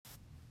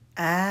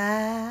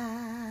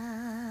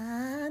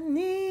I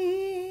need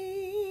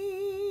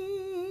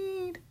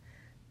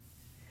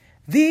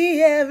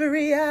thee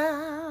every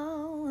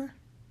hour.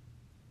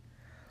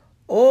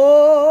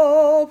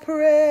 Oh,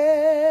 precious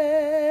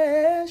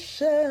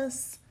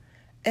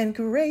and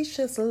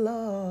gracious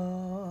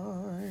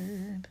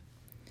Lord,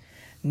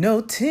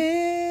 no tender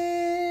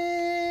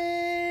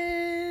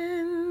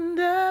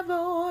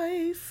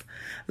voice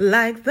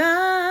like thine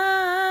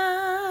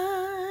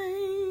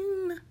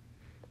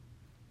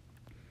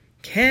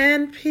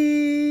can peace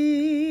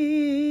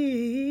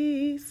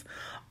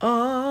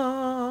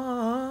offer.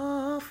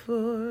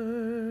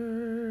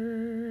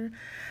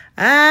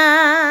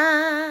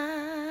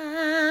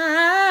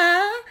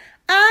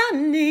 I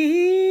need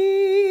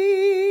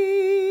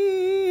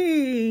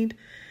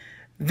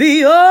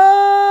thee,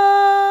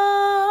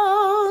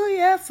 oh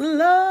yes,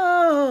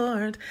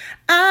 Lord,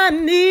 I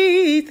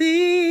need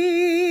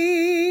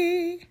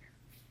thee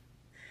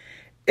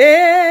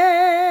every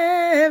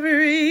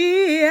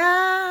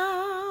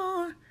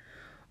hour.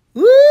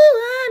 Ooh,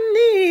 I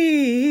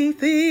need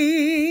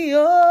thee,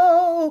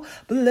 oh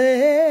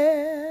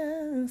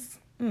bless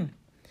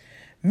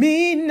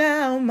me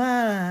now,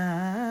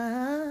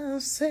 my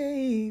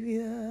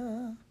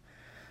Savior.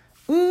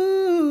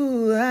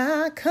 Ooh,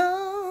 I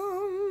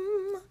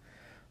come,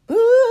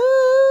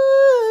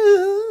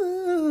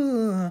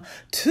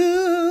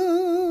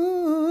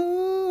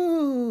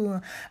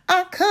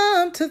 I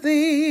come to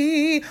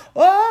thee.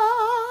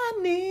 Oh,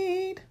 I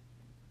need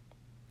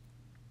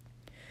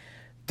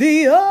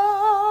thee. Oh,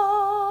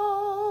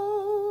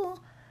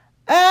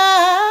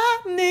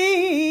 I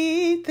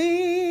need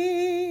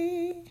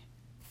thee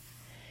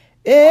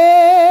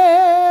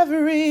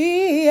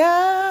every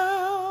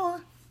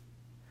hour.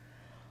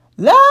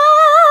 Lord,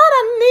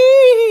 I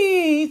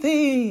need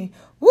thee.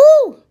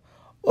 Woo!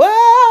 Oh,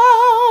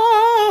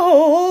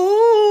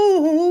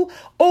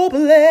 oh,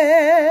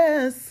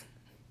 bless.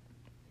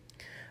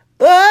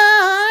 Oh,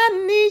 I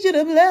need you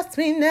to bless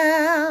me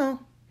now.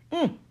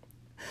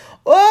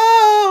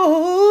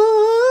 Oh,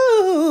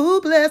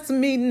 bless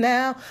me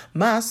now,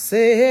 my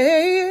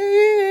Savior.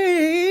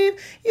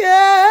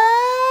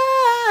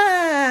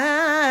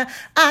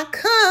 I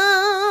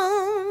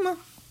come.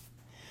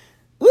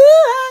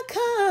 I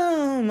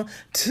come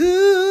to.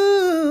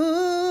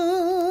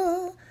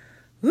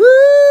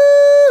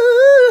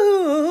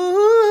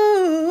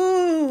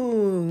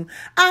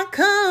 I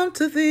come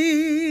to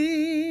thee.